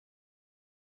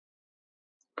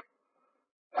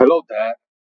Hello there.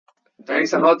 There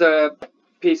is another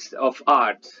piece of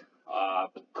art,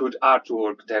 good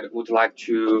artwork that I would like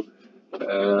to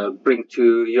bring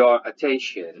to your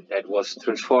attention that was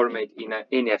transformed in an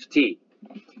NFT.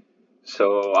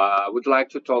 So I would like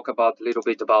to talk about a little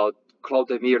bit about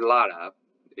Claudemir Lara.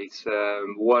 It's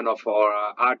one of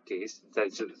our artists,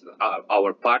 that's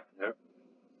our partner.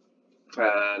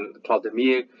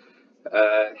 Claudemir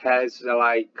has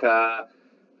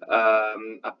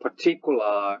a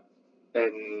particular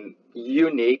and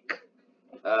unique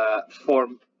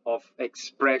form of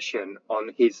expression on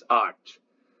his art.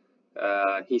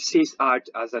 He sees art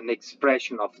as an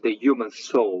expression of the human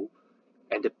soul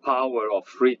and the power of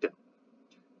freedom.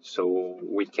 So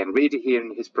we can read here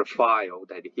in his profile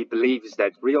that he believes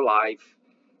that real life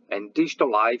and digital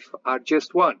life are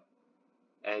just one,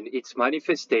 and its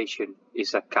manifestation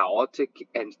is a chaotic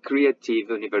and creative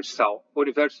universal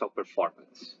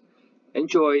performance.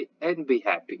 Enjoy and be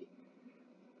happy.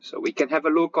 So we can have a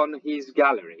look on his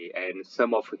gallery and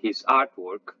some of his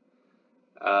artwork.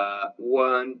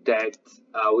 One that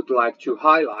I would like to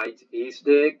highlight is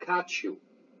the cat shoe.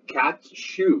 Cat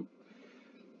shoe.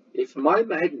 If my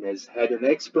madness had an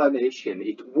explanation,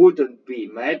 it wouldn't be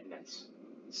madness,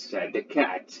 said the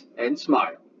cat and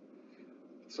smiled.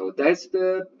 So that's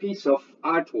the piece of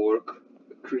artwork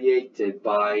created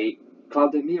by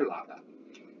Claudemir Lara.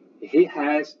 He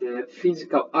has the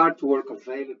physical artwork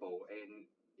available and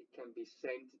it can be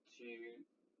sent to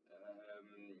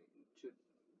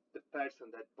the person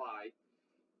that buy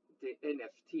the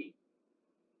NFT.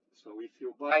 So if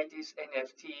you buy this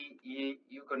NFT,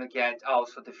 you're gonna get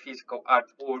also the physical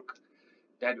artwork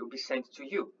that will be sent to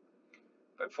you.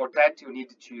 But for that, you need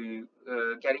to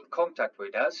get in contact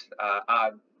with us.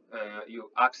 You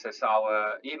access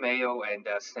our email and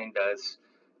send us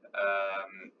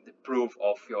the proof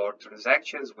of your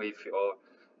transactions with your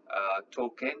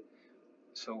token,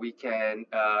 so we can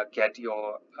get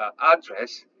your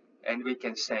address and we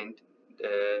can send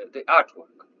the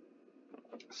artwork.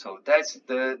 So that's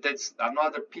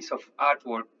another piece of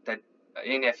artwork that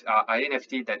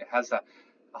NFT that has a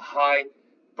high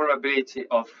probability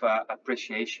of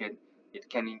appreciation. It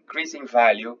can increase in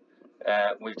value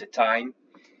with the time.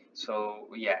 So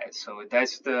yeah, so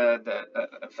that's the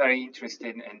very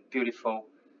interesting and beautiful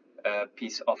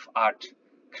piece of art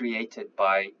created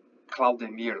by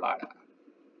Claudemir Lara.